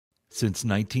Since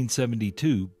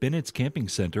 1972, Bennett's Camping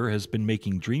Center has been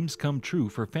making dreams come true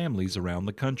for families around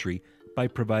the country by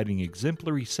providing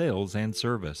exemplary sales and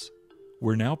service.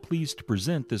 We're now pleased to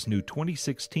present this new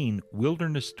 2016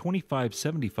 Wilderness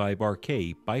 2575 RK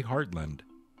by Heartland.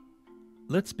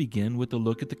 Let's begin with a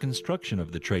look at the construction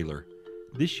of the trailer.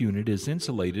 This unit is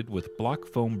insulated with block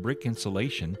foam brick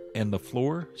insulation, and the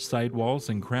floor, sidewalls,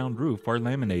 and crown roof are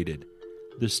laminated.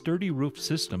 The sturdy roof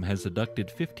system has a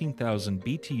ducted 15,000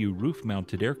 BTU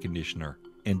roof-mounted air conditioner,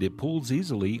 and it pulls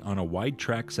easily on a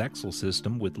wide-track axle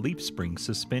system with leaf spring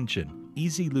suspension,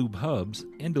 easy lube hubs,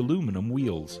 and aluminum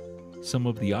wheels. Some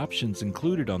of the options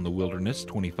included on the Wilderness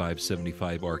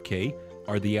 2575 RK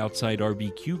are the outside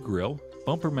RBQ grille,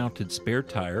 bumper-mounted spare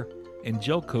tire, and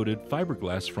gel-coated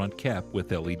fiberglass front cap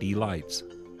with LED lights.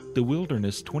 The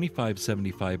Wilderness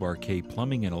 2575 RK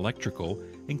plumbing and electrical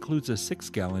includes a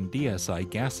 6-gallon DSI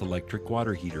gas-electric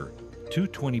water heater, two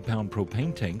 20-pound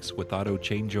propane tanks with auto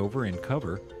changeover and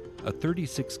cover, a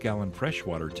 36-gallon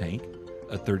freshwater tank,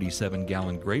 a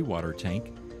 37-gallon gray water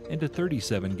tank, and a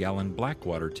 37-gallon black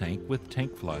water tank with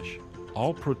tank flush,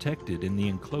 all protected in the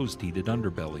enclosed heated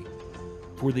underbelly.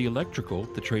 For the electrical,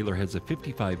 the trailer has a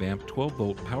 55-amp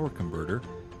 12-volt power converter,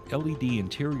 LED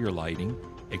interior lighting,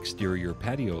 exterior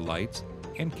patio lights,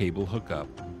 and cable hookup.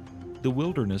 The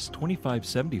Wilderness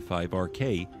 2575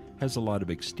 RK has a lot of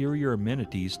exterior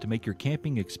amenities to make your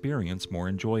camping experience more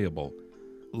enjoyable,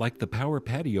 like the power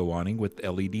patio awning with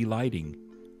LED lighting,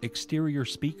 exterior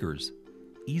speakers,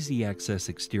 easy access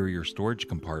exterior storage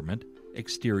compartment,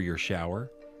 exterior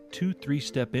shower, two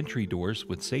 3-step entry doors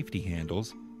with safety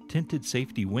handles, tinted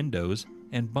safety windows,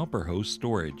 and bumper hose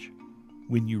storage.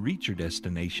 When you reach your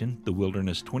destination, the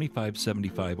Wilderness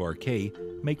 2575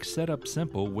 RK makes setup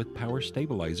simple with power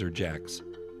stabilizer jacks.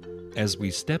 As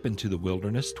we step into the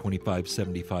Wilderness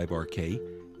 2575 RK,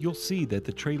 you'll see that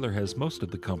the trailer has most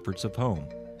of the comforts of home.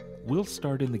 We'll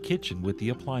start in the kitchen with the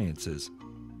appliances.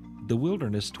 The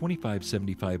Wilderness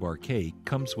 2575 RK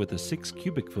comes with a 6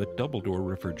 cubic foot double-door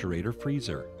refrigerator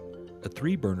freezer, a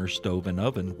 3-burner stove and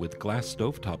oven with glass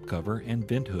stovetop cover and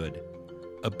vent hood,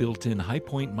 a built-in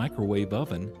high-point microwave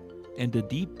oven, and a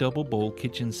deep double-bowl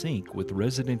kitchen sink with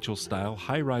residential-style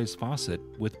high-rise faucet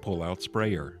with pull-out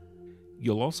sprayer.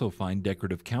 You'll also find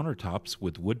decorative countertops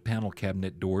with wood panel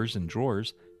cabinet doors and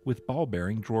drawers with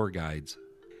ball-bearing drawer guides.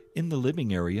 In the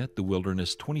living area, the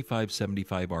Wilderness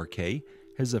 2575 RK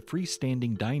has a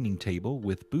freestanding dining table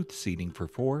with booth seating for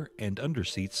 4 and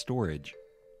underseat storage.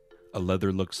 A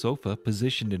leather-look sofa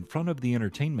positioned in front of the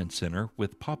entertainment center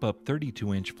with pop-up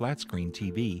 32-inch flat-screen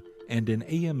TV and an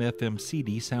AM/FM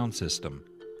CD sound system.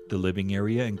 The living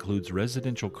area includes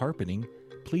residential carpeting,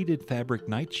 pleated fabric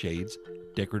nightshades,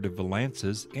 decorative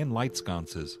valances, and light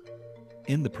sconces.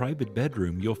 In the private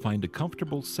bedroom, you'll find a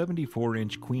comfortable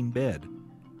 74-inch queen bed.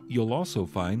 You'll also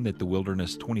find that the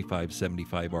Wilderness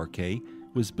 2575 RK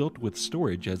was built with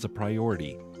storage as a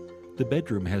priority. The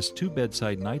bedroom has 2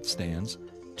 bedside nightstands,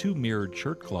 2 mirrored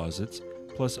shirt closets,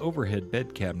 plus overhead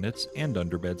bed cabinets and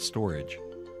underbed storage.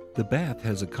 The bath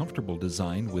has a comfortable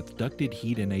design with ducted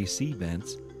heat and AC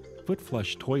vents, foot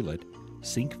flush toilet,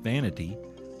 sink vanity,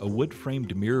 a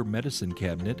wood-framed mirror medicine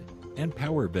cabinet, and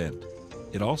power vent.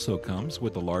 It also comes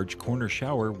with a large corner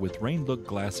shower with rain-look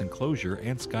glass enclosure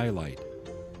and skylight.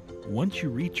 Once you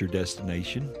reach your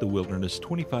destination, the Wilderness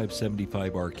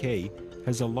 2575 RK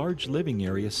has a large living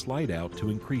area slide-out to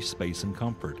increase space and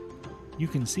comfort. You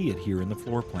can see it here in the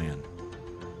floor plan.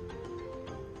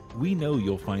 We know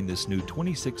you'll find this new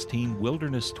 2016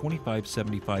 Wilderness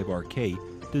 2575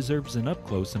 RK deserves an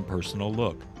up-close and personal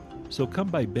look. So come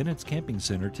by Bennett's Camping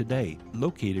Center today,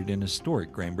 located in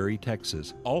historic Granbury,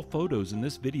 Texas. All photos in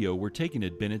this video were taken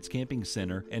at Bennett's Camping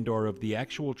Center and are of the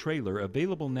actual trailer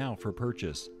available now for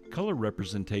purchase. Color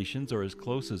representations are as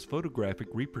close as photographic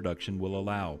reproduction will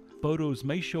allow. Photos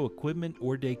may show equipment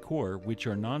or decor which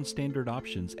are non-standard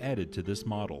options added to this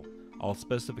model. All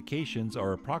specifications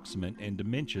are approximate and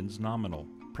dimensions nominal.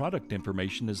 Product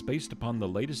information is based upon the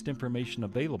latest information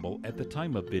available at the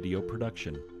time of video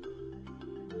production.